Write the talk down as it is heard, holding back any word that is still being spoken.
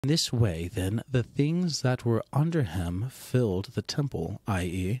In this way, then, the things that were under him filled the temple,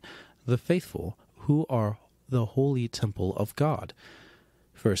 i.e., the faithful, who are the holy temple of God.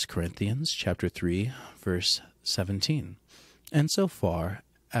 1 Corinthians chapter 3, verse 17. And so far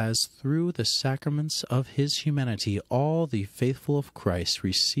as through the sacraments of his humanity all the faithful of Christ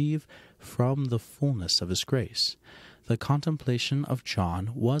receive from the fullness of his grace, the contemplation of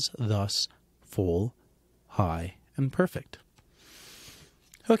John was thus full, high, and perfect.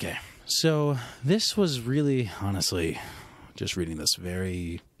 Okay, so this was really, honestly, just reading this,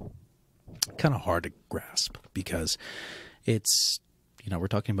 very kind of hard to grasp, because it's, we're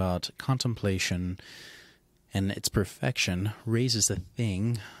talking about contemplation, and its perfection raises the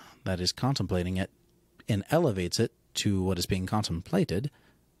thing that is contemplating it and elevates it to what is being contemplated,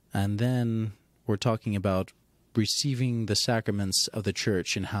 and then we're talking about receiving the sacraments of the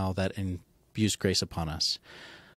church and how that imbues grace upon us.